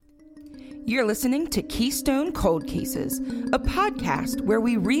You're listening to Keystone Cold Cases, a podcast where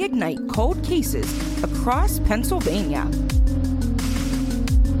we reignite cold cases across Pennsylvania.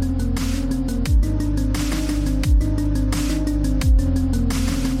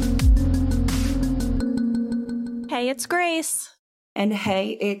 Hey, it's Grace. And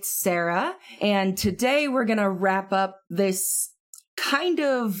hey, it's Sarah. And today we're going to wrap up this kind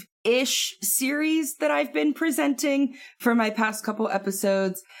of ish series that I've been presenting for my past couple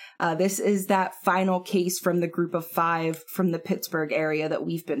episodes. This is that final case from the group of 5 from the Pittsburgh area that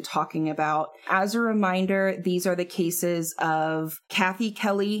we've been talking about. As a reminder, these are the cases of Kathy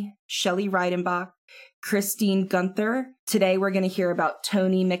Kelly, Shelley Reidenbach, Christine Gunther. Today we're going to hear about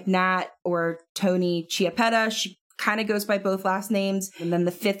Toni McNatt or Toni Chiappetta. She kind of goes by both last names. And then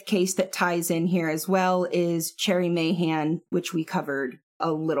the 5th case that ties in here as well is Cherry Mahan, which we covered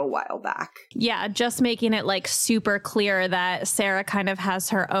a little while back. Yeah, just making it like super clear that Sarah kind of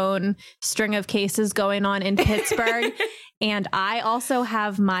has her own string of cases going on in Pittsburgh. And I also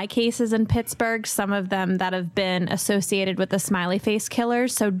have my cases in Pittsburgh, some of them that have been associated with the smiley face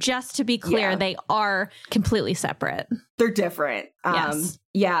killers. So just to be clear, They are completely separate. They're different. Yes.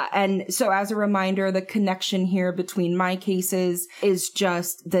 Yeah. And so as a reminder, the connection here between my cases is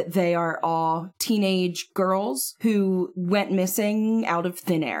just that they are all teenage girls who went missing out of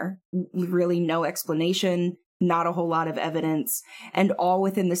thin air. Really no explanation. Not a whole lot of evidence, and all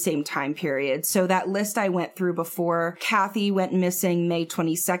within the same time period. So that list I went through before, Kathy went missing May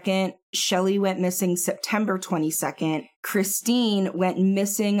 22nd, Shelley went missing September 22nd, Christine went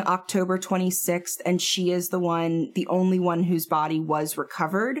missing October 26th, and she is the only one whose body was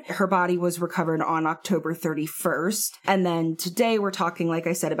recovered. Her body was recovered on October 31st. And then today we're talking, like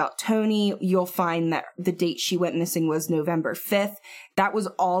I said, about Toni. You'll find that the date she went missing was November 5th. That was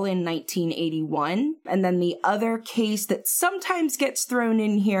all in 1981. And then the other case that sometimes gets thrown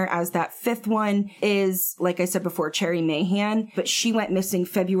in here as that 5th one is, like I said before, Cherry Mahan, but she went missing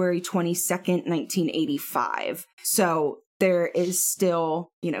February 22nd, 1985. So there is still,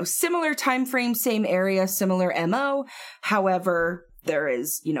 similar time frame, same area, similar MO. However, there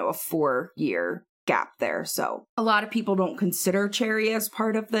is, a 4-year gap there. So a lot of people don't consider Cherry as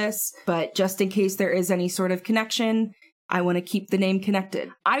part of this, but just in case there is any sort of connection, I want to keep the name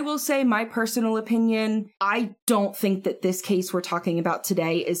connected. I will say my personal opinion, I don't think that this case we're talking about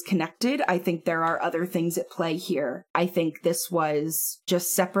today is connected. I think there are other things at play here. I think this was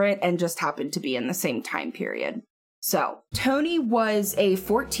just separate and just happened to be in the same time period. So, Toni was a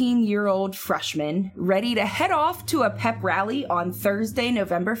 14-year-old freshman ready to head off to a pep rally on Thursday,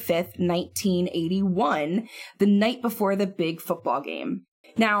 November 5th, 1981, the night before the big football game.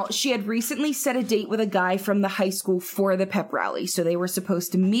 Now, she had recently set a date with a guy from the high school for the pep rally, so they were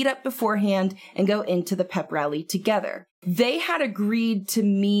supposed to meet up beforehand and go into the pep rally together. They had agreed to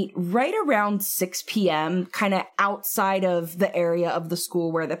meet right around 6 p.m., kind of outside of the area of the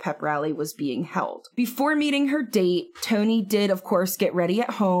school where the pep rally was being held. Before meeting her date, Toni did, of course, get ready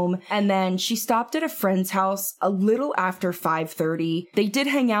at home, and then she stopped at a friend's house a little after 5:30. They did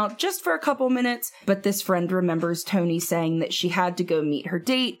hang out just for a couple minutes, but this friend remembers Toni saying that she had to go meet her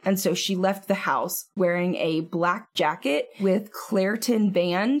date, and so she left the house wearing a black jacket with Clairton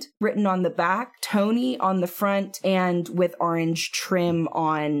Band written on the back, Toni on the front, and with orange trim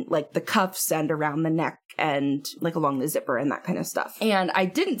on like the cuffs and around the neck and like along the zipper and that kind of stuff. And I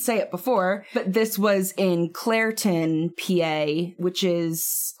didn't say it before, but this was in Clairton, PA, which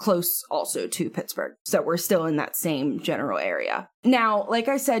is close also to Pittsburgh. So we're still in that same general area. Now, like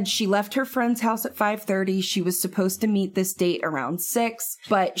I said, she left her friend's house at 5:30. She was supposed to meet this date around 6,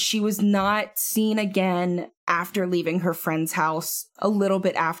 but she was not seen again after leaving her friend's house a little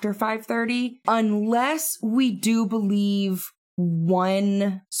bit after 5:30, unless we do believe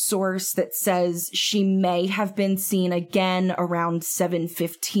one source that says she may have been seen again around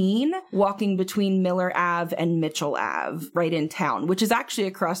 7:15, walking between Miller Ave and Mitchell Ave, right in town, which is actually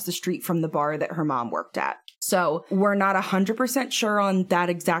across the street from the bar that her mom worked at. So we're not 100% sure on that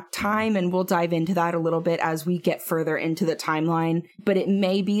exact time, and we'll dive into that a little bit as we get further into the timeline. But it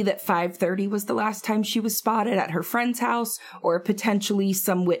may be that 5:30 was the last time she was spotted at her friend's house, or potentially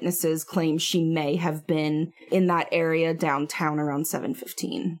some witnesses claim she may have been in that area downtown around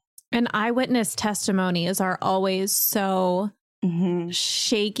 7:15. And eyewitness testimonies are always so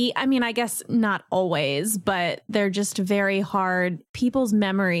shaky. I mean, I guess not always, but they're just very hard. People's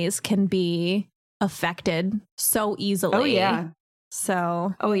memories can be affected so easily. Oh, yeah.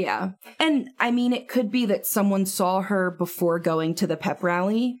 So. Oh, yeah. And I mean, it could be that someone saw her before going to the pep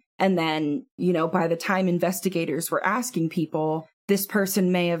rally. And then, by the time investigators were asking people, this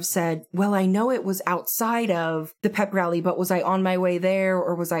person may have said, well, I know it was outside of the pep rally, but was I on my way there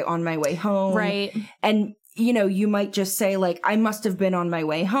or was I on my way home? Right. And you might just say like, I must have been on my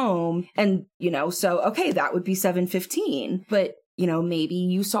way home. And, so, okay, that would be 7:15. But, maybe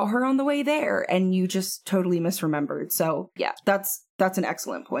you saw her on the way there and you just totally misremembered. So yeah, that's an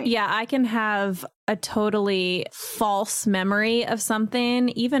excellent point. Yeah, I can have a totally false memory of something,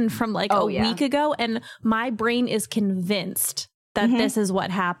 even from like a week ago. And my brain is convinced that this is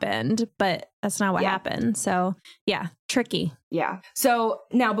what happened, but that's not what happened. So yeah, tricky. Yeah. So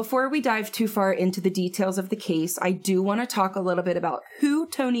now before we dive too far into the details of the case, I do want to talk a little bit about who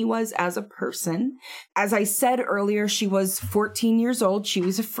Toni was as a person. As I said earlier, she was 14 years old. She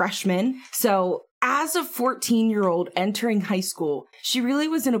was a freshman. So as a 14-year-old entering high school, she really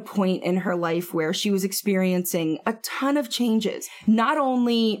was in a point in her life where she was experiencing a ton of changes. Not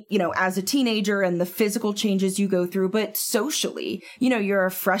only, as a teenager and the physical changes you go through, but socially. You're a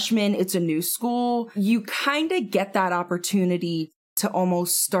freshman, it's a new school. You kind of get that opportunity to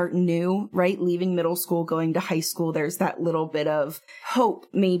almost start new, right? Leaving middle school, going to high school, there's that little bit of hope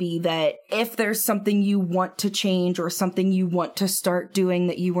maybe that if there's something you want to change or something you want to start doing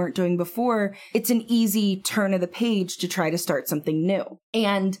that you weren't doing before, it's an easy turn of the page to try to start something new.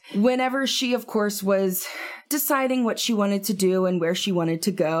 And whenever she, of course, was deciding what she wanted to do and where she wanted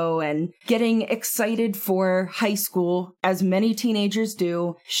to go and getting excited for high school, as many teenagers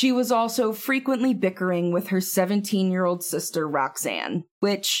do, she was also frequently bickering with her 17-year-old sister, Roxanne,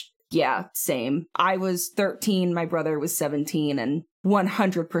 which, yeah, same. I was 13, my brother was 17, and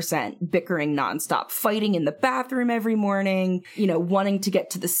 100% bickering nonstop, fighting in the bathroom every morning, wanting to get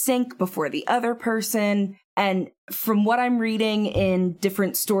to the sink before the other person. And from what I'm reading in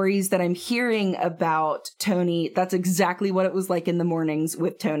different stories that I'm hearing about Toni, that's exactly what it was like in the mornings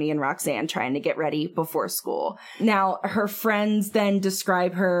with Toni and Roxanne trying to get ready before school. Now, her friends then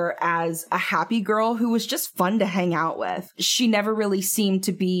describe her as a happy girl who was just fun to hang out with. She never really seemed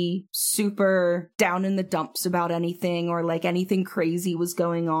to be super down in the dumps about anything or like anything crazy was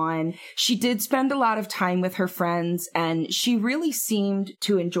going on. She did spend a lot of time with her friends and she really seemed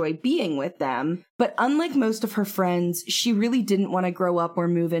to enjoy being with them. But unlike most of her friends, she really didn't want to grow up or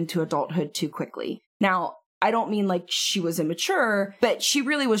move into adulthood too quickly. Now, I don't mean like she was immature, but she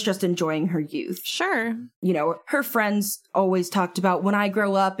really was just enjoying her youth. Sure. Her friends always talked about when I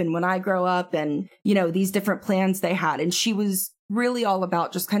grow up and, these different plans they had. And she was really all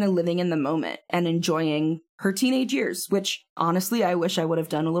about just kind of living in the moment and enjoying her teenage years, which honestly, I wish I would have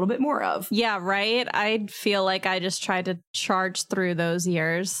done a little bit more of. Yeah, right. I feel like I just tried to charge through those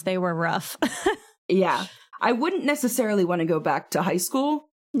years. They were rough. Yeah. I wouldn't necessarily want to go back to high school.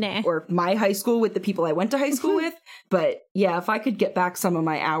 Nah. Or my high school with the people I went to high school with. But yeah, if I could get back some of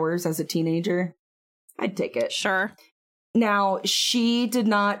my hours as a teenager, I'd take it. Sure. Now, she did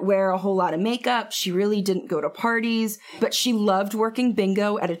not wear a whole lot of makeup. She really didn't go to parties, but she loved working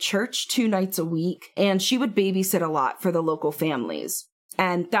bingo at a church 2 nights a week, and she would babysit a lot for the local families.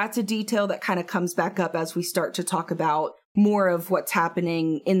 And that's a detail that kind of comes back up as we start to talk about more of what's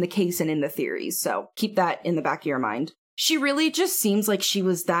happening in the case and in the theories. So keep that in the back of your mind. She really just seems like she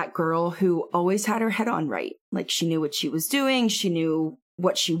was that girl who always had her head on right. Like she knew what she was doing. She knew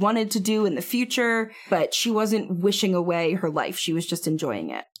what she wanted to do in the future, but she wasn't wishing away her life. She was just enjoying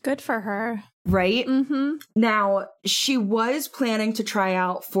it. Good for her. Right? Mm-hmm. Now, she was planning to try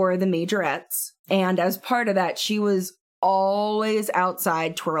out for the majorettes. And as part of that, she was always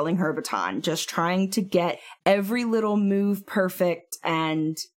outside twirling her baton, just trying to get every little move perfect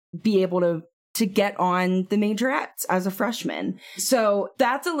and be able to get on the majorettes as a freshman. So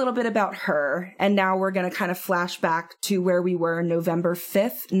that's a little bit about her. And now we're going to kind of flash back to where we were November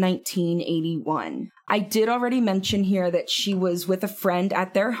 5th, 1981. I did already mention here that she was with a friend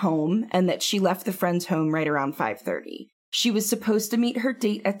at their home and that she left the friend's home right around 5:30. She was supposed to meet her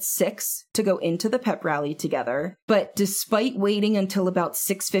date at 6 to go into the pep rally together, but despite waiting until about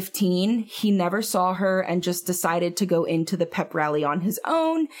 6:15, he never saw her and just decided to go into the pep rally on his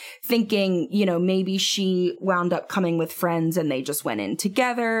own, thinking, maybe she wound up coming with friends and they just went in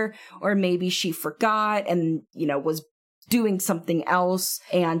together, or maybe she forgot and, was doing something else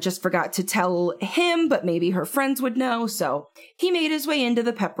and just forgot to tell him, but maybe her friends would know. So he made his way into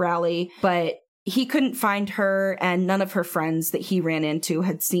the pep rally, but he couldn't find her, and none of her friends that he ran into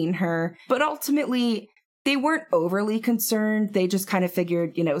had seen her. But ultimately, they weren't overly concerned. They just kind of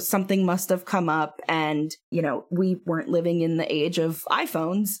figured, something must have come up, and, we weren't living in the age of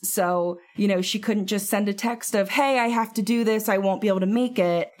iPhones. So, she couldn't just send a text of, hey, I have to do this. I won't be able to make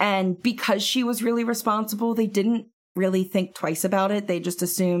it. And because she was really responsible, they didn't really think twice about it. They just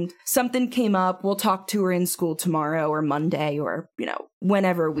assumed something came up. We'll talk to her in school tomorrow or Monday or,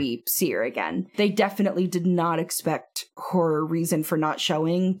 whenever we see her again. They definitely did not expect her reason for not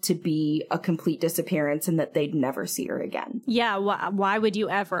showing to be a complete disappearance and that they'd never see her again. Yeah. Why would you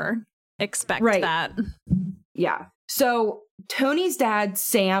ever expect that? Yeah. So Tony's dad,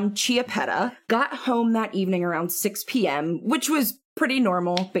 Sam Chiappetta, got home that evening around 6 p.m., which was pretty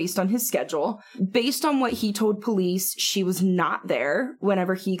normal based on his schedule. Based on what he told police, she was not there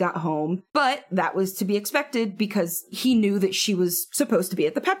whenever he got home, but that was to be expected because he knew that she was supposed to be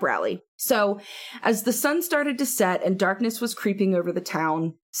at the pep rally. So as the sun started to set and darkness was creeping over the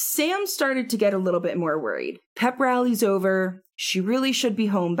town, Sam started to get a little bit more worried. Pep rally's over. She really should be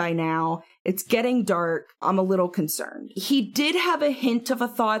home by now. It's getting dark. I'm a little concerned. He did have a hint of a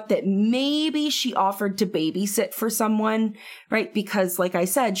thought that maybe she offered to babysit for someone, right? Because like I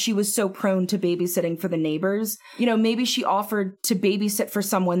said, she was so prone to babysitting for the neighbors. Maybe she offered to babysit for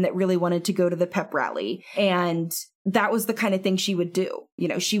someone that really wanted to go to the pep rally. And that was the kind of thing she would do.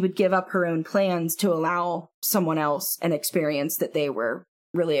 She would give up her own plans to allow someone else an experience that they were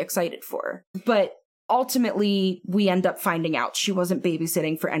really excited for. But ultimately, we end up finding out she wasn't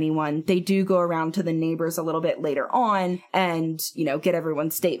babysitting for anyone. They do go around to the neighbors a little bit later on and, get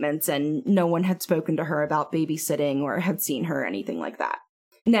everyone's statements, and no one had spoken to her about babysitting or had seen her or anything like that.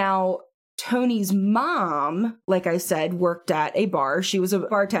 Now, Tony's mom, like I said, worked at a bar. She was a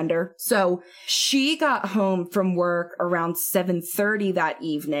bartender. So she got home from work around 7:30 that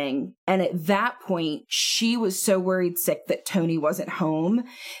evening. And at that point, she was so worried sick that Tony wasn't home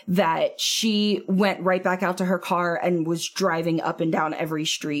that she went right back out to her car and was driving up and down every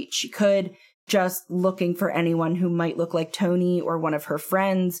street she could, just looking for anyone who might look like Tony or one of her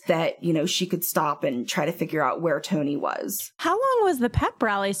friends that, she could stop and try to figure out where Tony was. How long was the pep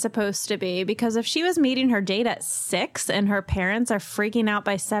rally supposed to be? Because if she was meeting her date at 6 and her parents are freaking out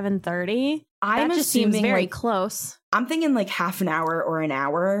by 7:30, that just seems very close. I'm thinking like half an hour or an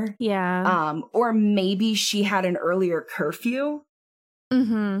hour. Yeah. Or maybe she had an earlier curfew.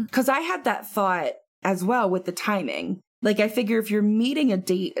 Mm-hmm. Because I had that thought as well with the timing. Like, I figure if you're meeting a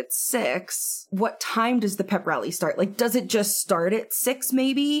date at 6, what time does the pep rally start? Like, does it just start at 6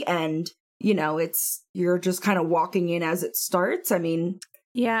 maybe? And, you're just kind of walking in as it starts. I mean,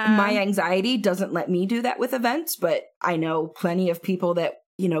 yeah, my anxiety doesn't let me do that with events, but I know plenty of people that,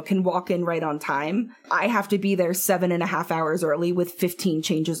 can walk in right on time. I have to be there 7.5 hours early with 15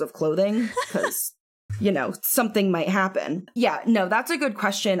 changes of clothing because something might happen. Yeah, no, that's a good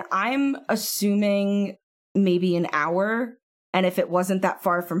question. I'm assuming maybe an hour. And if it wasn't that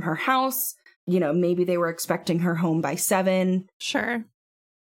far from her house, maybe they were expecting her home by 7. Sure.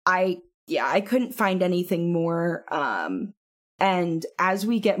 I couldn't find anything more. And as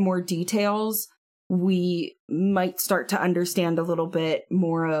we get more details, we might start to understand a little bit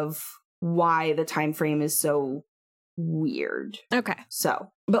more of why the time frame is so weird. Okay.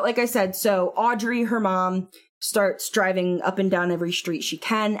 But like I said, so Audrey, her mom, starts driving up and down every street she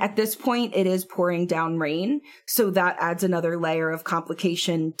can. At this point, it is pouring down rain. So that adds another layer of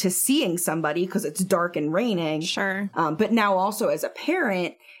complication to seeing somebody because it's dark and raining. Sure. But now also as a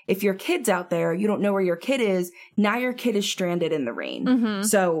parent, if your kid's out there, you don't know where your kid is. Now your kid is stranded in the rain. Mm-hmm.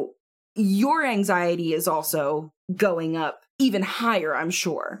 So your anxiety is also going up even higher, I'm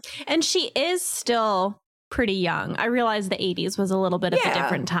sure. And she is still pretty young. I realize the 80s was a little bit of a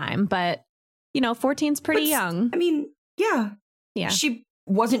different time, but 14's pretty young. I mean, yeah. Yeah. She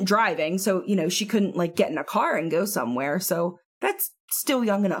wasn't driving, so, she couldn't get in a car and go somewhere. So that's still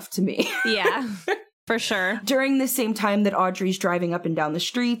young enough to me. Yeah, for sure. During the same time that Audrey's driving up and down the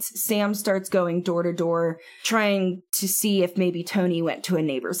streets, Sam starts going door to door, trying to see if maybe Tony went to a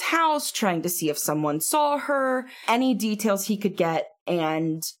neighbor's house, trying to see if someone saw her, any details he could get.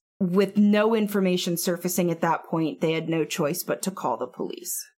 And with no information surfacing at that point, they had no choice but to call the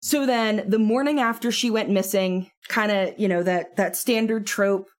police. So then the morning after she went missing, kind of, that standard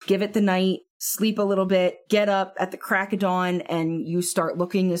trope, give it the night, sleep a little bit, get up at the crack of dawn, and you start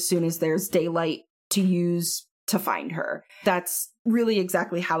looking as soon as there's daylight to use to find her. That's really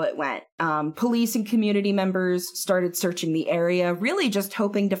exactly how it went. Police and community members started searching the area, really just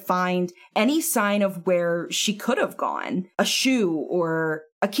hoping to find any sign of where she could have gone, a shoe or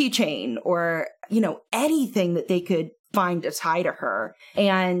a keychain or, anything that they could find to tie to her.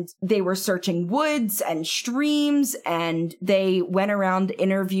 And they were searching woods and streams, and they went around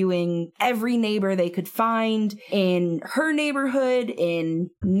interviewing every neighbor they could find in her neighborhood, in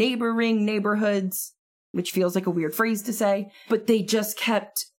neighboring neighborhoods, which feels like a weird phrase to say, but they just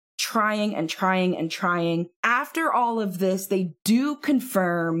kept trying and trying and trying. After all of this, they do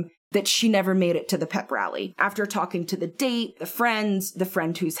confirm that she never made it to the pep rally. After talking to the date, the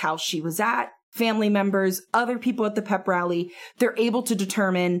friend whose house she was at, family members, other people at the pep rally, they're able to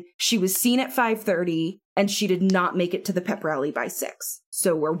determine she was seen at 5:30 and she did not make it to the pep rally by 6.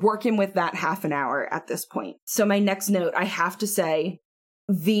 So we're working with that half an hour at this point. So my next note, I have to say,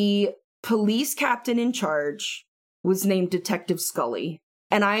 the police captain in charge was named Detective Scully.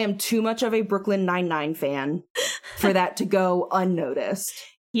 And I am too much of a Brooklyn Nine-Nine fan for that to go unnoticed.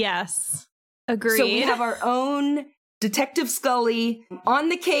 Yes. Agreed. So we have our own Detective Scully on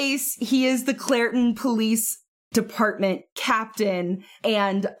the case. He is the Clairton Police Department captain.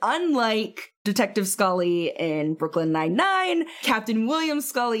 And unlike Detective Scully in Brooklyn Nine-Nine, Captain William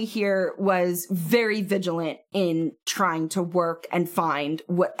Scully here was very vigilant in trying to work and find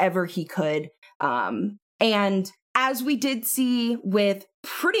whatever he could. And as we did see with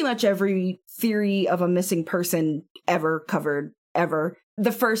pretty much every theory of a missing person ever covered,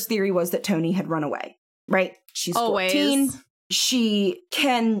 the first theory was that Toni had run away, right? She's 14. She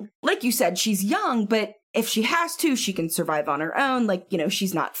can, like you said, she's young, but if she has to, she can survive on her own. Like,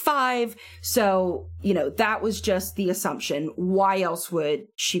 she's not 5. So, that was just the assumption. Why else would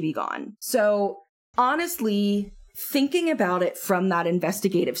she be gone? So honestly, thinking about it from that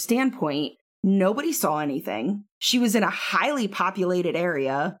investigative standpoint, nobody saw anything. She was in a highly populated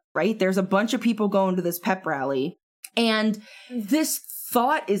area, right? There's a bunch of people going to this pep rally. And this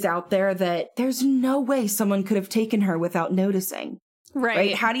thought is out there that there's no way someone could have taken her without noticing.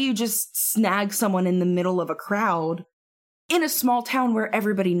 Right? How do you just snag someone in the middle of a crowd in a small town where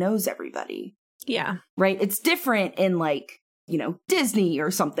everybody knows everybody? Yeah. Right? It's different in Disney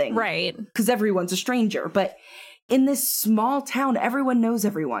or something. Right. Because everyone's a stranger. But in this small town, everyone knows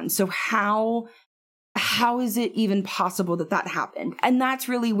everyone. So how is it even possible that happened? And that's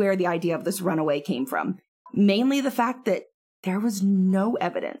really where the idea of this runaway came from. Mainly the fact that there was no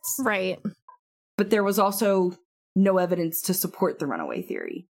evidence. Right. But there was also no evidence to support the runaway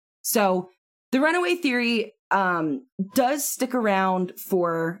theory. So the runaway theory does stick around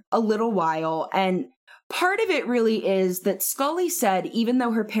for a little while. And part of it really is that Scully said, even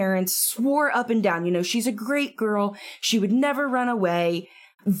though her parents swore up and down, she's a great girl, she would never run away,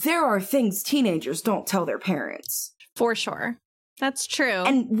 there are things teenagers don't tell their parents. For sure. That's true.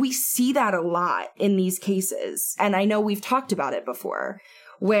 And we see that a lot in these cases. And I know we've talked about it before,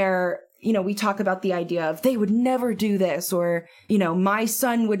 where, we talk about the idea of they would never do this, or, my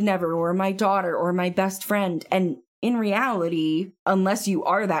son would never, or my daughter, or my best friend. And in reality, unless you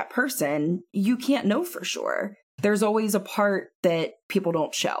are that person, you can't know for sure. There's always a part that people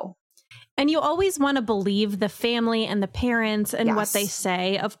don't show. And you always want to believe the family and the parents and what they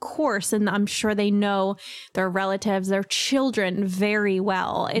say, of course. And I'm sure they know their relatives, their children very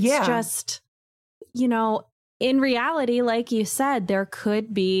well. It's just, in reality, like you said, there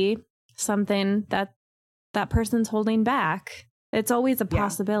could be something that person's holding back. It's always a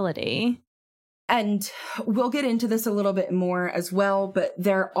possibility. And we'll get into this a little bit more as well, but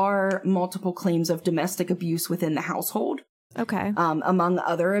there are multiple claims of domestic abuse within the household. Okay. Among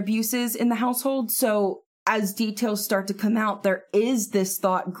other abuses in the household. So as details start to come out, there is this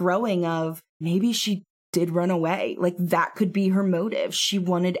thought growing of maybe she did run away. Like that could be her motive. She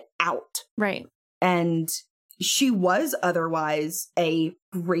wanted out. Right. And she was otherwise a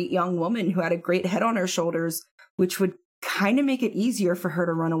great young woman who had a great head on her shoulders, which would kind of make it easier for her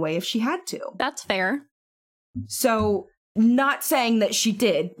to run away if she had to. That's fair. So not saying that she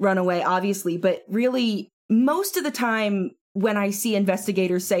did run away, obviously, but really most of the time when I see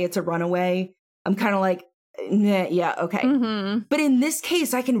investigators say it's a runaway, I'm kind of like, nah, yeah, okay. Mm-hmm. But in this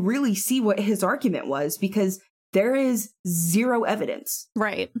case, I can really see what his argument was because there is zero evidence.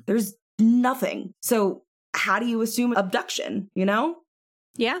 Right. There's nothing. So how do you assume abduction,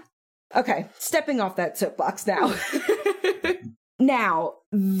 Yeah. Okay, stepping off that soapbox now. Now,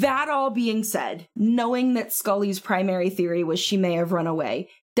 that all being said, knowing that Scully's primary theory was she may have run away,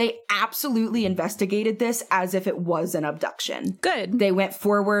 they absolutely investigated this as if it was an abduction. Good. They went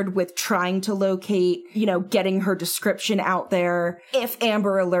forward with trying to locate, getting her description out there. If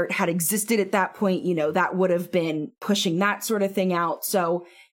Amber Alert had existed at that point, that would have been pushing that sort of thing out. So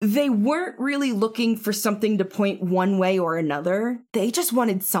they weren't really looking for something to point one way or another. They just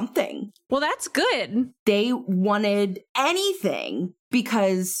wanted something. Well, that's good. They wanted anything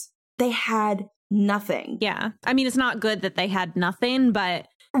because they had nothing. Yeah. I mean, it's not good that they had nothing, but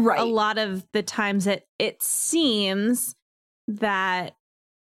a lot of the times it seems that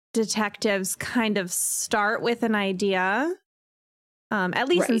detectives kind of start with an idea, at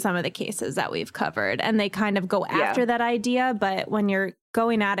least in some of the cases that we've covered, and they kind of go after that idea. But when you're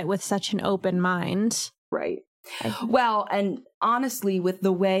going at it with such an open mind. Right. Well, and honestly, with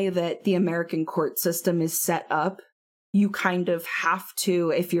the way that the American court system is set up, you kind of have to,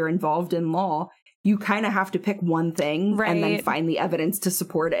 if you're involved in law, you kind of have to pick one thing and then find the evidence to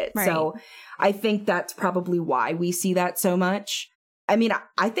support it. Right. So I think that's probably why we see that so much. I mean,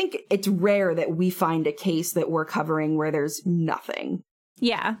 I think it's rare that we find a case that we're covering where there's nothing.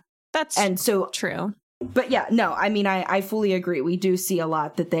 Yeah, that's true. But yeah, no, I mean, I fully agree. We do see a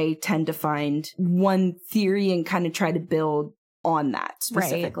lot that they tend to find one theory and kind of try to build on that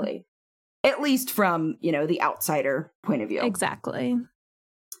specifically. Right. At least from, the outsider point of view. Exactly.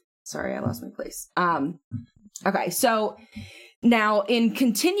 Sorry, I lost my place. Okay, so now in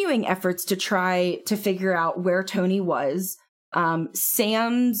continuing efforts to try to figure out where Tony was,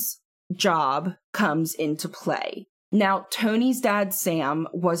 Sam's job comes into play. Now, Tony's dad, Sam,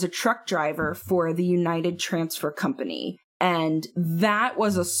 was a truck driver for the United Transfer Company, and that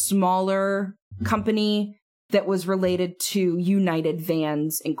was a smaller company that was related to United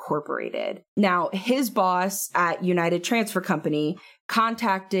Vans Incorporated. Now, his boss at United Transfer Company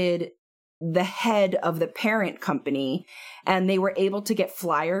contacted the head of the parent company, and they were able to get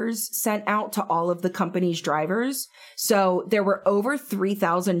flyers sent out to all of the company's drivers. So there were over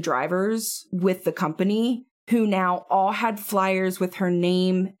 3,000 drivers with the company who now all had flyers with her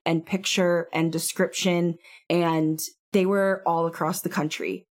name and picture and description, and they were all across the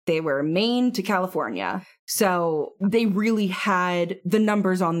country. They were Maine to California. So they really had the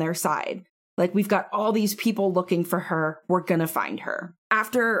numbers on their side. Like, we've got all these people looking for her. We're going to find her.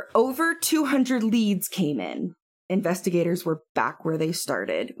 After over 200 leads came in, investigators were back where they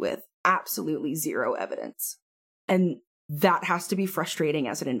started with absolutely zero evidence. And that has to be frustrating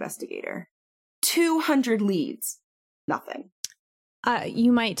as an investigator. 200 leads, nothing.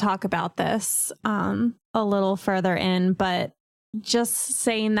 You might talk about this a little further in, but just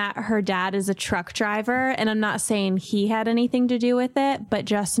saying that her dad is a truck driver, and I'm not saying he had anything to do with it, but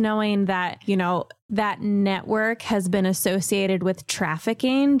just knowing that, that network has been associated with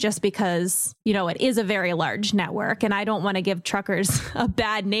trafficking just because, it is a very large network, and I don't want to give truckers a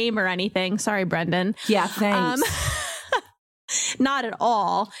bad name or anything. Sorry, Brendan. Yeah, thanks. Not at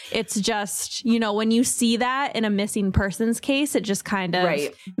all. It's just, when you see that in a missing persons case, it just kind of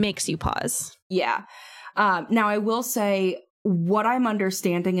makes you pause. Yeah. Now, I will say what I'm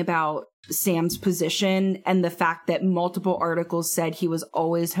understanding about Sam's position and the fact that multiple articles said he was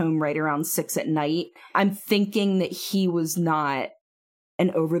always home right around 6 p.m, I'm thinking that he was not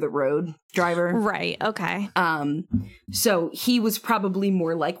an over-the-road driver. Right. Okay. So he was probably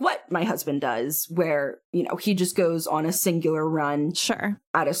more like what my husband does, where, he just goes on a singular run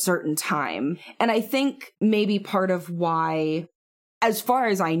at a certain time. And I think maybe part of why, as far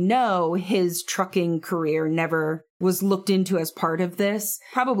as I know, his trucking career never was looked into as part of this,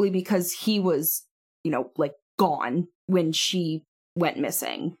 probably because he was, gone when she went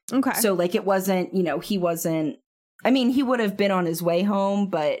missing. Okay. So it wasn't, he wasn't, he would have been on his way home,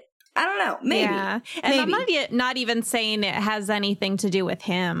 but I don't know. Maybe. Yeah. And maybe. I'm not even saying it has anything to do with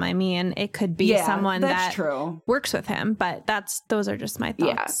him. It could be someone that works with him, but those are just my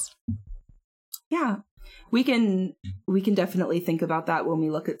thoughts. Yeah. We can definitely think about that when we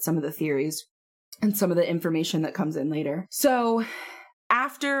look at some of the theories and some of the information that comes in later. So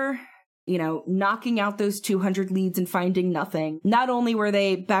after, knocking out those 200 leads and finding nothing, not only were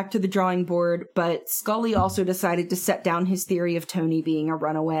they back to the drawing board, but Scully also decided to set down his theory of Tony being a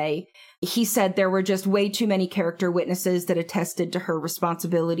runaway. He said there were just way too many character witnesses that attested to her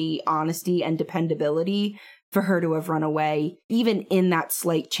responsibility, honesty, and dependability for her to have run away, even in that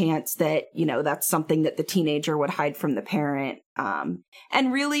slight chance that, that's something that the teenager would hide from the parent. And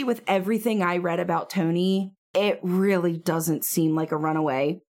really, with everything I read about Tony, it really doesn't seem like a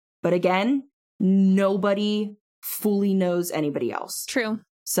runaway. But again, nobody fully knows anybody else. True.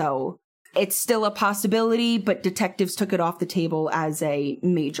 So it's still a possibility, but detectives took it off the table as a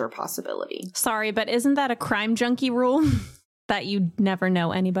major possibility. Sorry, but isn't that a crime junkie rule that you never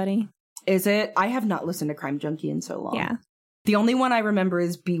know anybody? Is it? I have not listened to Crime Junkie in so long. Yeah. The only one I remember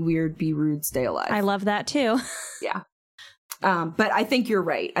is Be Weird, Be Rude, Stay Alive. I love that too. Yeah. But I think you're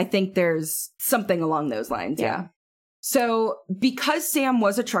right. I think there's something along those lines. Yeah. So because Sam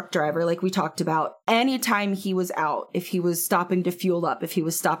was a truck driver, like we talked about, anytime he was out, if he was stopping to fuel up, if he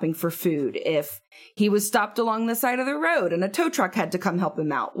was stopping for food, if he was stopped along the side of the road and a tow truck had to come help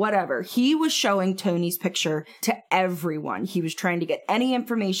him out, whatever, he was showing Tony's picture to everyone. He was trying to get any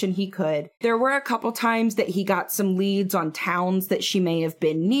information he could. There were a couple times that he got some leads on towns that she may have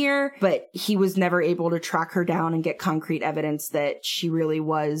been near, but he was never able to track her down and get concrete evidence that she really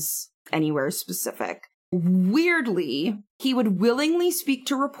was anywhere specific. weirdly, he would willingly speak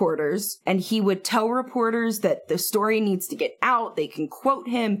to reporters, and he would tell reporters that the story needs to get out. They can quote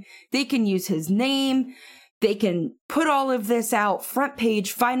him. They can use his name. They can put all of this out, front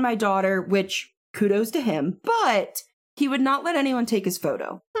page, find my daughter, which kudos to him. But he would not let anyone take his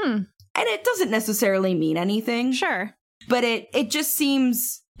photo. And it doesn't necessarily mean anything. Sure. But it just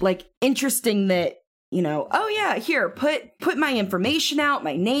seems like interesting that, you know, oh yeah, here, put my information out,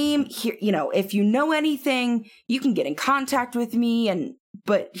 my name here, you know, if you know anything, you can get in contact with me.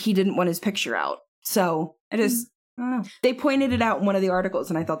 But he didn't want his picture out. So I don't know. They pointed it out in one of the articles,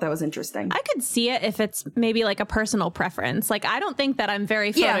 and I thought that was interesting. I could see it if it's maybe like a personal preference. Like, I don't think that I'm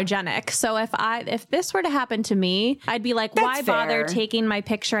very photogenic. So if this were to happen to me, I'd be like, why bother taking my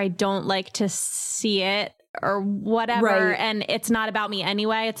picture? I don't like to see it or whatever. Right. And it's not about me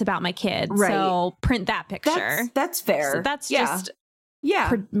anyway. It's about my kid. Right. So print that picture. That's fair. So that's just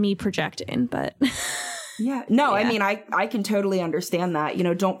me projecting, but... Yeah. No, I mean, I can totally understand that. You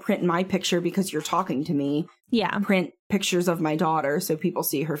know, don't print my picture because you're talking to me. Yeah. Print pictures of my daughter so people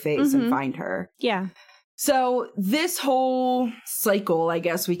see her face and find her. Yeah. So this whole cycle, I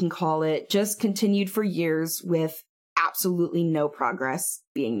guess we can call it, just continued for years with absolutely no progress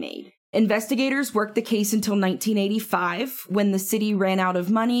being made. Investigators worked the case until 1985 when the city ran out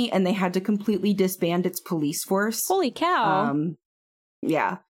of money and they had to completely disband its police force. Holy cow.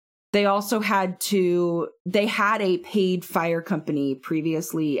 Yeah. They also had a paid fire company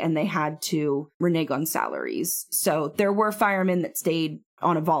previously, and they had to renege on salaries. So there were firemen that stayed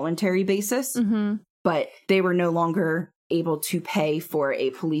on a voluntary basis, but they were no longer able to pay for a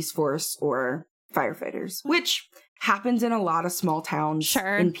police force or firefighters, which happens in a lot of small towns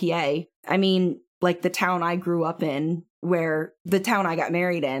in PA. I mean, like the town I grew up in, where the town I got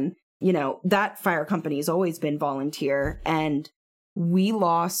married in, you know, that fire company has always been volunteer, and we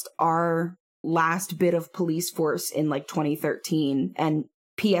lost our last bit of police force in like 2013, and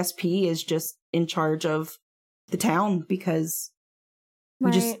PSP is just in charge of the town because we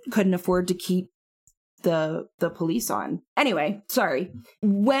just couldn't afford to keep the police on. Anyway, sorry.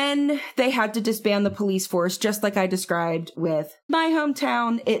 When they had to disband the police force, just like I described with my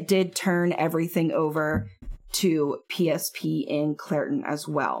hometown, it did turn everything over to PSP in Clairton as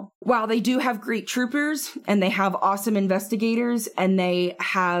well. While they do have great troopers and they have awesome investigators and they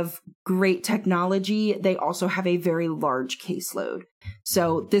have great technology, they also have a very large caseload.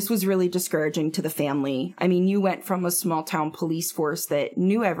 So this was really discouraging to the family. I mean, you went from a small town police force that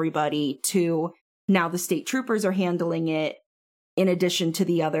knew everybody to now the state troopers are handling it in addition to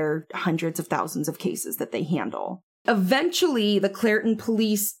the other hundreds of thousands of cases that they handle. Eventually, the Clairton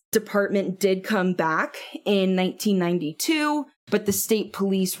Police Department did come back in 1992, but the state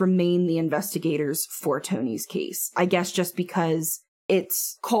police remained the investigators for Tony's case. I guess just because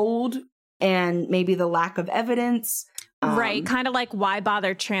it's cold and maybe the lack of evidence. Right. Kind of like, why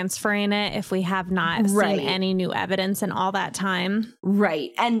bother transferring it if we have not seen any new evidence in all that time?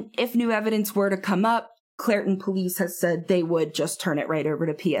 Right. And if new evidence were to come up, Clairton Police has said they would just turn it right over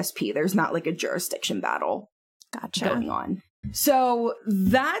to PSP. There's not like a jurisdiction battle going on. So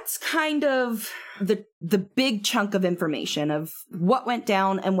that's kind of the big chunk of information of what went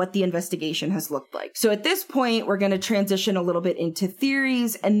down and what the investigation has looked like. So at this point, we're going to transition a little bit into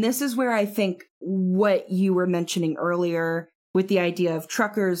theories. And this is where I think what you were mentioning earlier with the idea of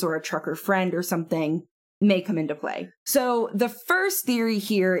truckers or a trucker friend or something may come into play. So the first theory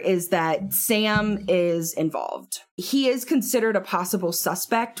here is that Sam is involved. He is considered a possible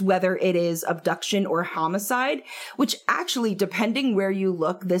suspect, whether it is abduction or homicide, which actually, depending where you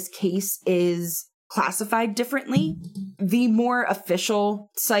look, this case is classified differently. The more official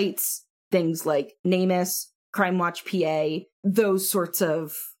sites, things like NamUs, Crime Watch PA, those sorts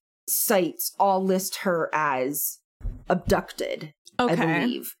of sites all list her as abducted, I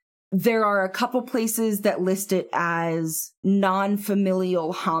believe. There are a couple places that list it as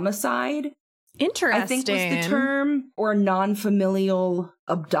non-familial homicide. Interesting. I think was the term, or non-familial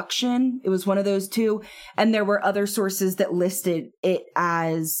abduction. It was one of those two. And there were other sources that listed it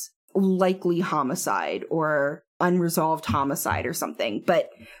as likely homicide or unresolved homicide or something. But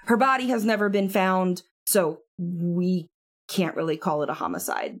her body has never been found, so we can't really call it a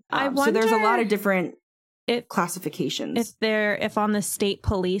homicide. So there's a lot of different classifications. If on the state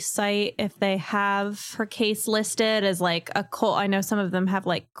police site, if they have her case listed as like a cold, I know some of them have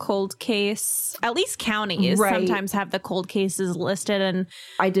like cold case, at least counties sometimes have the cold cases listed, and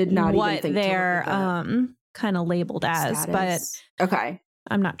I did not what even think they're kind of labeled as, status. But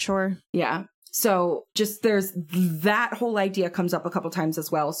I'm not sure. Yeah. So just there's that whole idea comes up a couple times as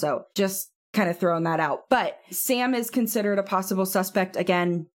well. So just kind of throwing that out. But Sam is considered a possible suspect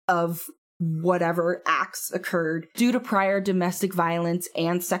again of whatever acts occurred due to prior domestic violence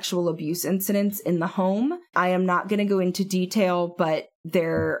and sexual abuse incidents in the home. I am not going to go into detail, but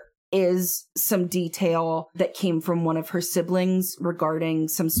there is some detail that came from one of her siblings regarding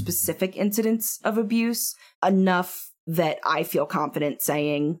some specific incidents of abuse, enough that I feel confident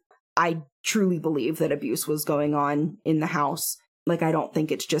saying I truly believe that abuse was going on in the house. Like, I don't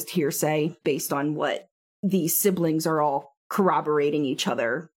think it's just hearsay based on what these siblings are all corroborating each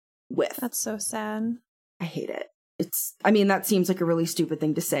other with. That's so sad. I hate it. That seems like a really stupid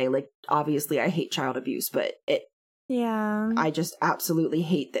thing to say. Like, obviously I hate child abuse, but I just absolutely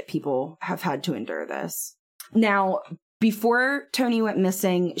hate that people have had to endure this. Now, before Toni went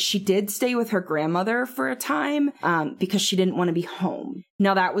missing, she did stay with her grandmother for a time because she didn't want to be home.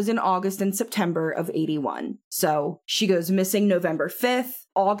 Now, that was in August and September of 81. So she goes missing November 5th,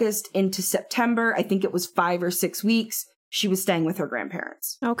 August into September. I think it was 5 or 6 weeks. She was staying with her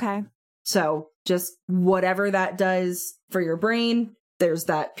grandparents. Okay. So just whatever that does for your brain, there's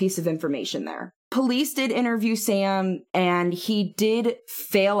that piece of information there. Police did interview Sam, and he did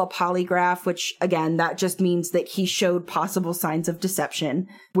fail a polygraph, which, again, that just means that he showed possible signs of deception,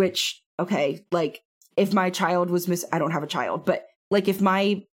 which, okay, like, if my child was I don't have a child, but, like, if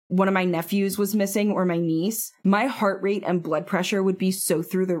one of my nephews was missing or my niece, my heart rate and blood pressure would be so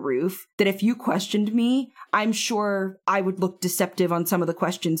through the roof that if you questioned me, I'm sure I would look deceptive on some of the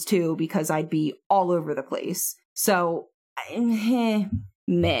questions, too, because I'd be all over the place. So, meh.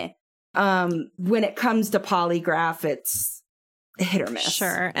 When it comes to polygraph, it's hit or miss.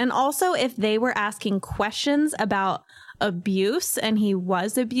 Sure. And also, if they were asking questions about abuse and he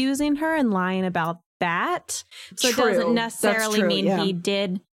was abusing her and lying about that, so it doesn't necessarily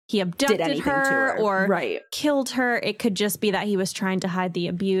mean he abducted her or killed her. It could just be that he was trying to hide the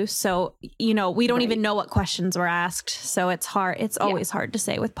abuse. So, we don't even know what questions were asked. So it's hard. It's always hard to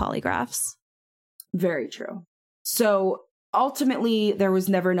say with polygraphs. Very true. So ultimately, there was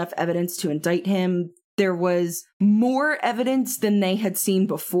never enough evidence to indict him. There was more evidence than they had seen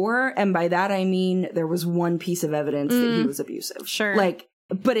before. And by that, I mean, there was one piece of evidence that he was abusive. Sure.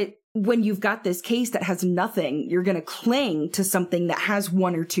 When you've got this case that has nothing, you're going to cling to something that has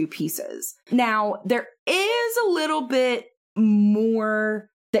one or two pieces. Now, there is a little bit more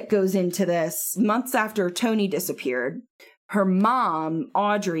that goes into this. Months after Toni disappeared, her mom,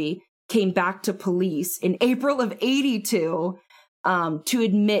 Audrey, came back to police in April of 82 to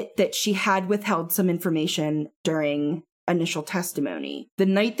admit that she had withheld some information during initial testimony. The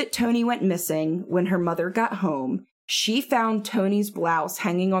night that Toni went missing, when her mother got home, she found Toni's blouse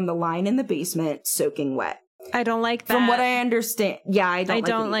hanging on the line in the basement, soaking wet. I don't like that. From what I understand, I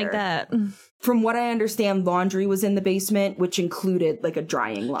don't like that. From what I understand, laundry was in the basement, which included like a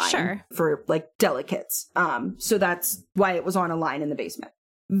drying line for like delicates. So that's why it was on a line in the basement.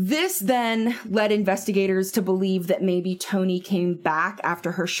 This then led investigators to believe that maybe Toni came back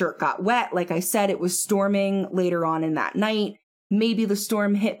after her shirt got wet. Like I said, it was storming later on in that night. Maybe the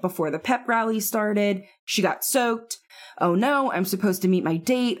storm hit before the pep rally started. She got soaked. Oh no, I'm supposed to meet my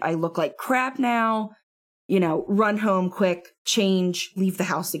date. I look like crap now. Run home quick, change, leave the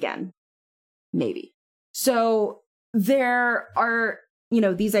house again. Maybe. So there are,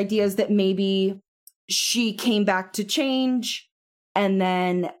 these ideas that maybe she came back to change. And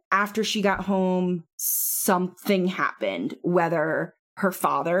then after she got home, something happened, whether her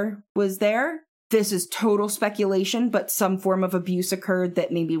father was there. This is total speculation, but some form of abuse occurred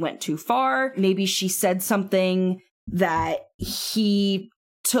that maybe went too far. Maybe she said something that he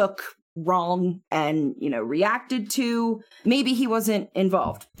took wrong and, reacted to. Maybe he wasn't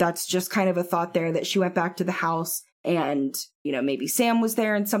involved. That's just kind of a thought there, that she went back to the house and, maybe Sam was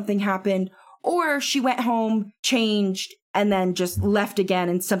there and something happened. Or she went home, changed, and then just left again,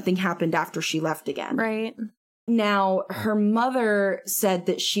 and something happened after she left again. Right. Now, her mother said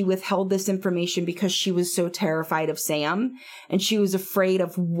that she withheld this information because she was so terrified of Sam, and she was afraid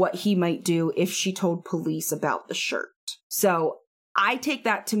of what he might do if she told police about the shirt. So I take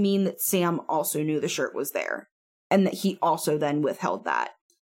that to mean that Sam also knew the shirt was there, and that he also then withheld that.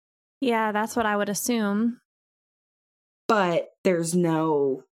 Yeah, that's what I would assume. But there's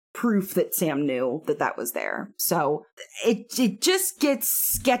no proof that Sam knew that was there. So it just gets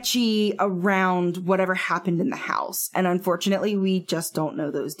sketchy around whatever happened in the house. And unfortunately, we just don't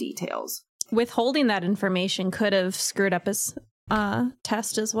know those details. Withholding that information could have screwed up his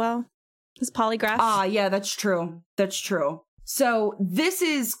test as well. His polygraph. Yeah, that's true. That's true. So this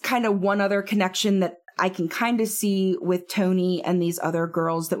is kind of one other connection that I can kind of see with Toni and these other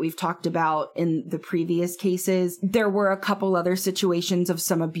girls that we've talked about in the previous cases. There were a couple other situations of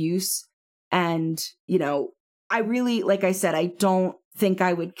some abuse. And, I really, like I said, I don't think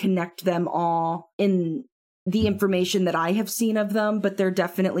I would connect them all in the information that I have seen of them, but there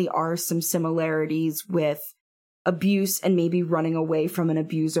definitely are some similarities with abuse and maybe running away from an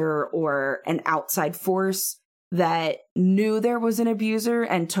abuser or an outside force that knew there was an abuser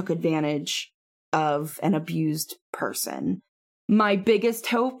and took advantage of an abused person. My biggest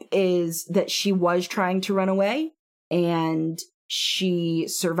hope is that she was trying to run away and she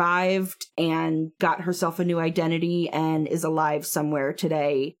survived and got herself a new identity and is alive somewhere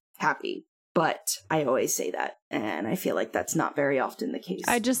today, happy. But I always say that, and I feel like that's not very often the case.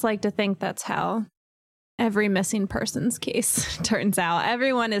 I just like to think that's how every missing person's case turns out.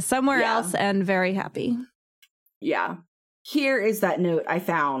 Everyone is somewhere else and very happy. Yeah. Here is that note I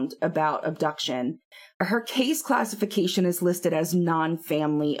found about abduction. Her case classification is listed as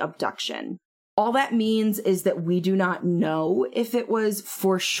non-family abduction. All that means is that we do not know if it was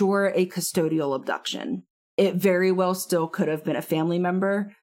for sure a custodial abduction. It very well still could have been a family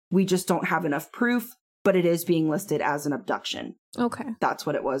member. We just don't have enough proof, but it is being listed as an abduction. Okay. That's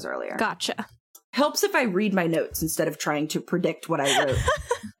what it was earlier. Gotcha. Helps if I read my notes instead of trying to predict what I wrote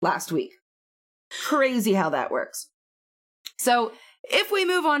last week. Crazy how that works. So if we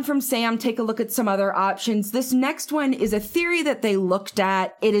move on from Sam, take a look at some other options. This next one is a theory that they looked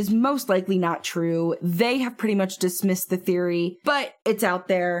at. It is most likely not true. They have pretty much dismissed the theory, but it's out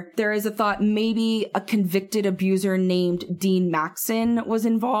there. There is a thought maybe a convicted abuser named Dean Maxson was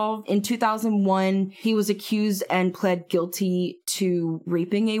involved. In 2001, he was accused and pled guilty to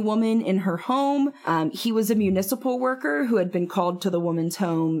raping a woman in her home. He was a municipal worker who had been called to the woman's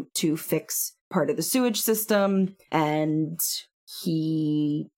home to fix part of the sewage system, and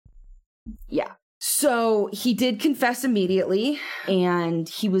So he did confess immediately, and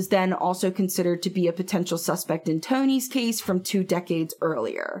he was then also considered to be a potential suspect in Toni's case from 2 decades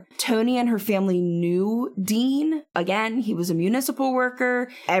earlier. Toni and her family knew Dean. Again, he was a municipal worker.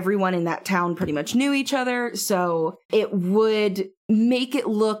 Everyone in that town pretty much knew each other, so it would make it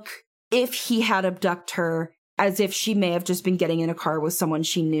look, if he had abducted her, as if she may have just been getting in a car with someone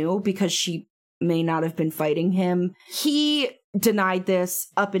she knew, because she may not have been fighting him. He denied this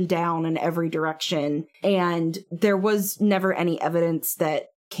up and down in every direction, and there was never any evidence that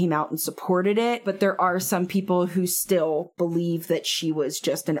came out and supported it, but there are some people who still believe that she was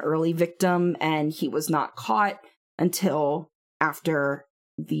just an early victim and he was not caught until after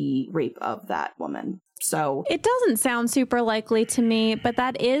the rape of that woman. So it doesn't sound super likely to me, but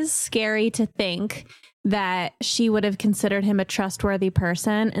that is scary to think that she would have considered him a trustworthy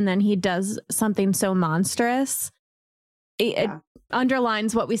person, and then he does something so monstrous. It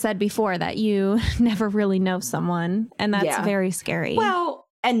underlines what we said before, that you never really know someone, and that's very scary. Well,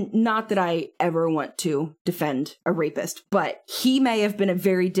 and not that I ever want to defend a rapist, but he may have been a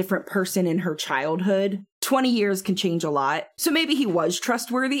very different person in her childhood. 20 years can change a lot. So maybe he was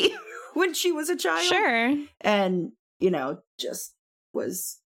trustworthy when she was a child. Sure. And, just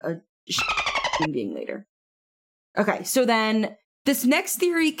was a human being later. Okay, so then this next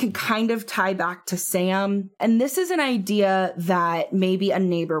theory can kind of tie back to Sam, and this is an idea that maybe a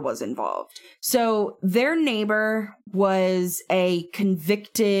neighbor was involved. So their neighbor was a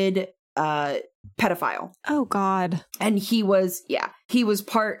convicted pedophile. Oh, God. And he was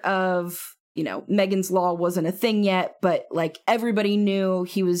part of, Megan's Law wasn't a thing yet, but everybody knew.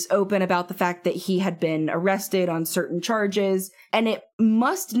 He was open about the fact that he had been arrested on certain charges, and it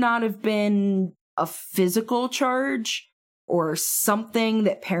must not have been a physical charge or something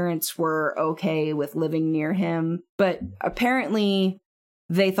that parents were okay with living near him. But apparently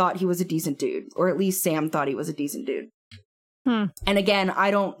they thought he was a decent dude, or at least Sam thought he was a decent dude. And again,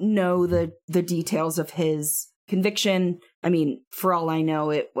 I don't know the details of his conviction. I mean, for all I know,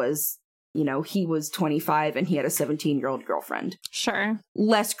 it was, he was 25 and he had a 17-year-old girlfriend. Sure.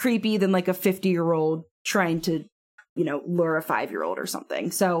 Less creepy than a 50-year-old trying to, lure a 5-year-old or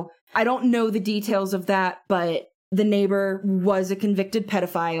something. So I don't know the details of that, but the neighbor was a convicted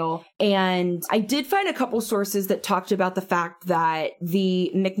pedophile. And I did find a couple sources that talked about the fact that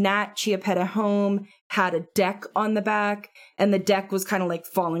the McNatt Chiappetta home had a deck on the back, and the deck was kind of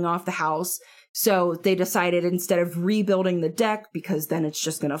falling off the house. So they decided, instead of rebuilding the deck, because then it's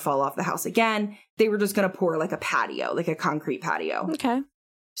just going to fall off the house again, they were just going to pour a patio, a concrete patio. Okay.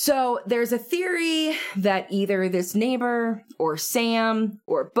 So there's a theory that either this neighbor or Sam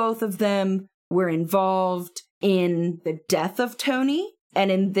or both of them were involved in the death of Toni. And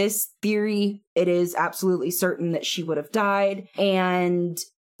in this theory, it is absolutely certain that she would have died, and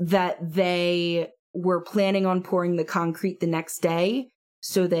that they were planning on pouring the concrete the next day.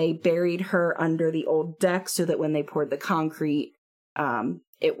 So they buried her under the old deck so that when they poured the concrete,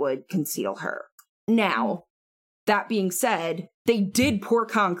 it would conceal her. Now, that being said, they did pour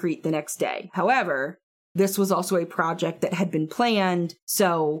concrete the next day. However, this was also a project that had been planned.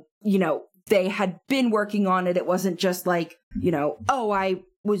 So, they had been working on it. It wasn't just like, oh, I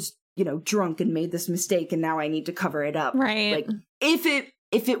was, drunk and made this mistake and now I need to cover it up. Right. Like if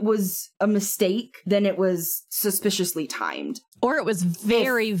it was a mistake, then it was suspiciously timed. Or it was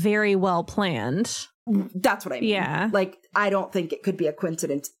very, very well planned. That's what I mean. Yeah. Like, I don't think it could be a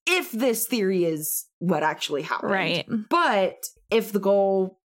coincidence if this theory is what actually happened. Right. But if the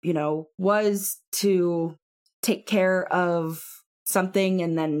goal, was to take care of something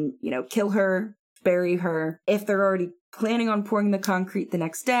and then, kill her, bury her, if they're already planning on pouring the concrete the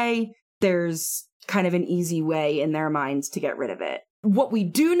next day, there's kind of an easy way in their minds to get rid of it. What we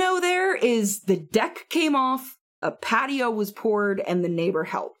do know there is the deck came off, a patio was poured, and the neighbor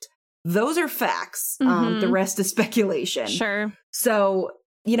helped. Those are facts. The rest is speculation. Sure. So,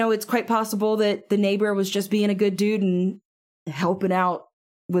 it's quite possible that the neighbor was just being a good dude and helping out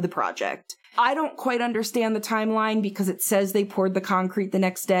with the project. I don't quite understand the timeline because it says they poured the concrete the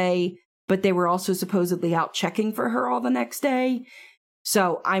next day, but they were also supposedly out checking for her all the next day.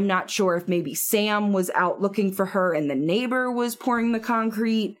 So I'm not sure if maybe Sam was out looking for her and the neighbor was pouring the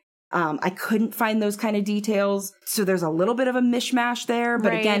concrete. I couldn't find those kind of details. So there's a little bit of a mishmash there.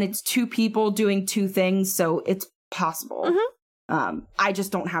 But again, it's two people doing two things, so it's possible. I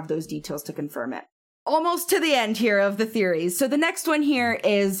just don't have those details to confirm it. Almost to the end here of the theories. So the next one here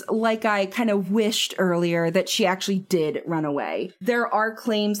is, like I kind of wished earlier, that she actually did run away. There are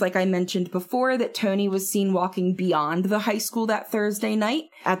claims, like I mentioned before, that Toni was seen walking beyond the high school that Thursday night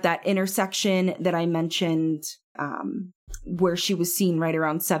at that intersection that I mentioned, where she was seen right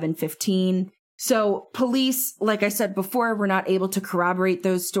around 7:15. So police, like I said before, were not able to corroborate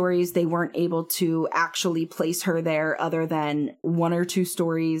those stories. They weren't able to actually place her there other than one or two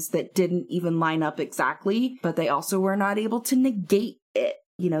stories that didn't even line up exactly, but they also were not able to negate it.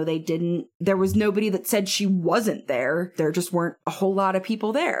 There was nobody that said she wasn't there. There just weren't a whole lot of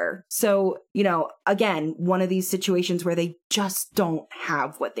people there. So, again, one of these situations where they just don't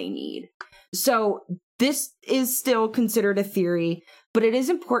have what they need. So this is still considered a theory, but it is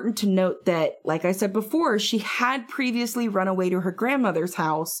important to note that, like I said before, she had previously run away to her grandmother's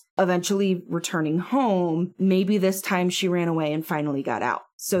house, eventually returning home. Maybe this time she ran away and finally got out.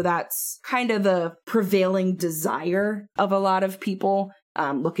 So that's kind of the prevailing desire of a lot of people,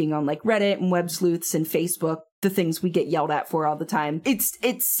 looking on like Reddit and web sleuths and Facebook, the things we get yelled at for all the time.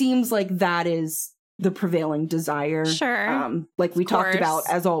 It seems like that is the prevailing desire. Sure. Like we talked about,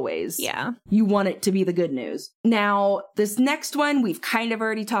 as always. Yeah. You want it to be the good news. Now, this next one we've kind of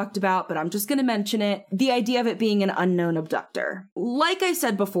already talked about, but I'm just going to mention it. The idea of it being an unknown abductor. Like I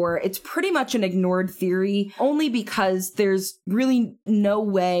said before, it's pretty much an ignored theory, only because there's really no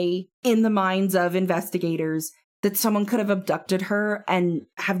way in the minds of investigators that someone could have abducted her and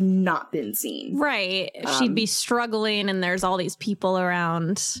have not been seen. Right. She'd be struggling and there's all these people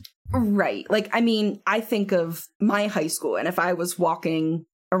around. Right. Like, I mean, I think of my high school, and if I was walking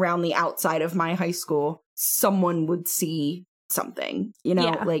around the outside of my high school, someone would see something,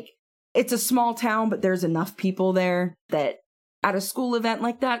 like it's a small town, but there's enough people there that at a school event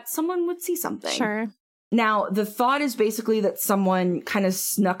like that, someone would see something. Sure. Now, the thought is basically that someone kind of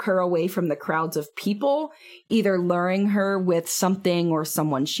snuck her away from the crowds of people, either luring her with something or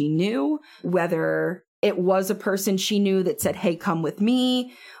someone she knew, whether it was a person she knew that said, hey, come with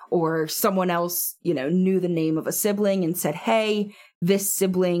me, or someone else, knew the name of a sibling and said, hey, this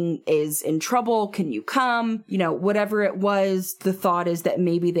sibling is in trouble. Can you come? Whatever it was, the thought is that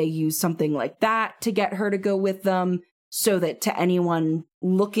maybe they used something like that to get her to go with them, so that to anyone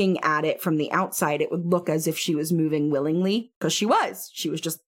looking at it from the outside, it would look as if she was moving willingly, because she was. She was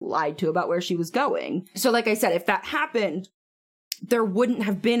just lied to about where she was going. So like I said, if that happened, there wouldn't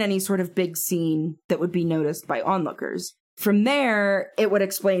have been any sort of big scene that would be noticed by onlookers. From there, it would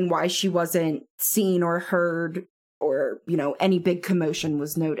explain why she wasn't seen or heard, or, any big commotion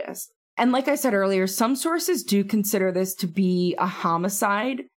was noticed. And like I said earlier, some sources do consider this to be a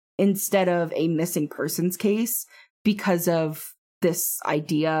homicide instead of a missing persons case, because of this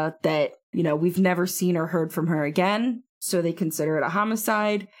idea that, we've never seen or heard from her again, so they consider it a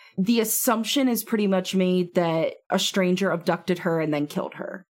homicide. The assumption is pretty much made that a stranger abducted her and then killed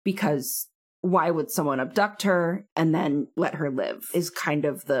her, because why would someone abduct her and then let her live is kind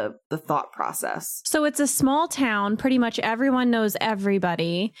of the thought process. So it's a small town. Pretty much everyone knows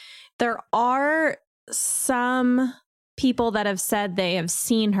everybody. There are some people that have said they have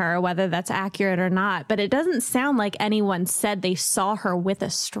seen her, whether that's accurate or not, but it doesn't sound like anyone said they saw her with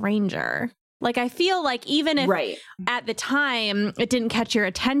a stranger. Like, I feel like even if at the time it didn't catch your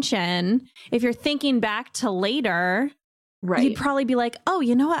attention, if you're thinking back to later, you'd probably be like, oh,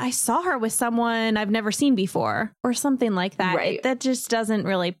 you know what? I saw her with someone I've never seen before or something like that. Right. That just doesn't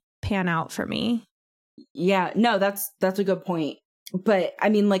really pan out for me. Yeah, no, that's a good point. But I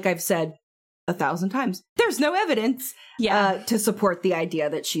mean, like I've said 1,000 times, there's no evidence to support the idea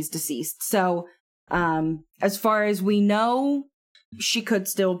that she's deceased. So as far as we know, she could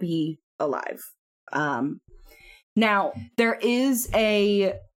still be alive. Now, there is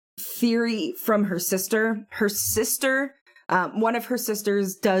a theory from her sister. One of her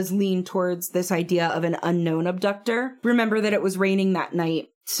sisters does lean towards this idea of an unknown abductor. Remember that it was raining that night.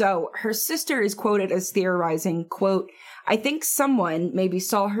 So her sister is quoted as theorizing, quote, I think someone maybe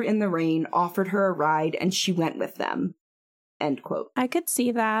saw her in the rain, offered her a ride, and she went with them. End quote. I could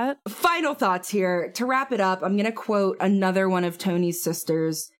see that. Final thoughts here. To wrap it up, I'm going to quote another one of Tony's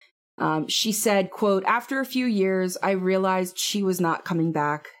sisters. She said, quote, after a few years, I realized she was not coming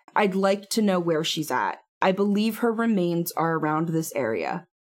back. I'd like to know where she's at. I believe her remains are around this area.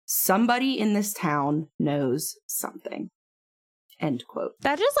 Somebody in this town knows something. End quote.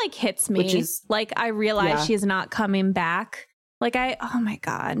 That just like hits me. Which is, like, I realize she's not coming back. Like, oh my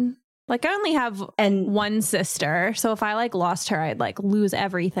God. Like, I only have one sister. So if I like lost her, I'd like lose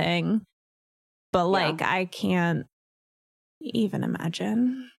everything. But like, I can't even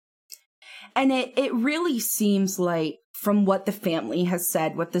imagine. And it really seems like, from what the family has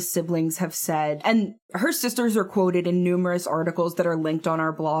said, what the siblings have said, and her sisters are quoted in numerous articles that are linked on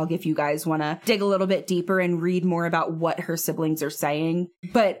our blog if you guys want to dig a little bit deeper and read more about what her siblings are saying.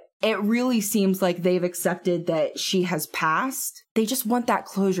 But it really seems like they've accepted that she has passed. They just want that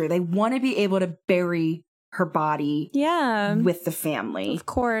closure. They want to be able to bury her body with the family. Of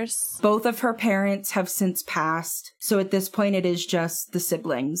course. Both of her parents have since passed. So at this point, it is just the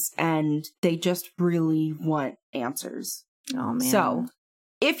siblings, and they just really want answers. Oh, man. So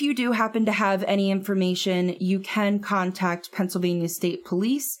if you do happen to have any information, you can contact Pennsylvania State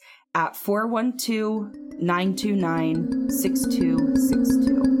Police at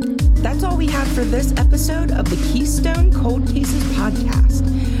 412-929-6262. That's all we have for this episode of the Keystone Cold Cases podcast.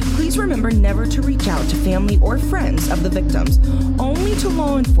 Please remember never to reach out to family or friends of the victims, only to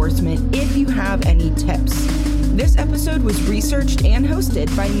law enforcement if you have any tips. This episode was researched and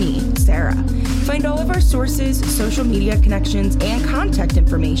hosted by me, Sarah. Find all of our sources, social media connections, and contact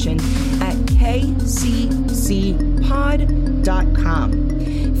information at kccpod.com.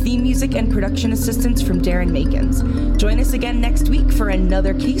 Theme music and production assistance from Darren Makins. Join us again next week for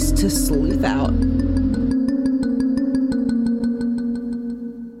another case to sleuth out.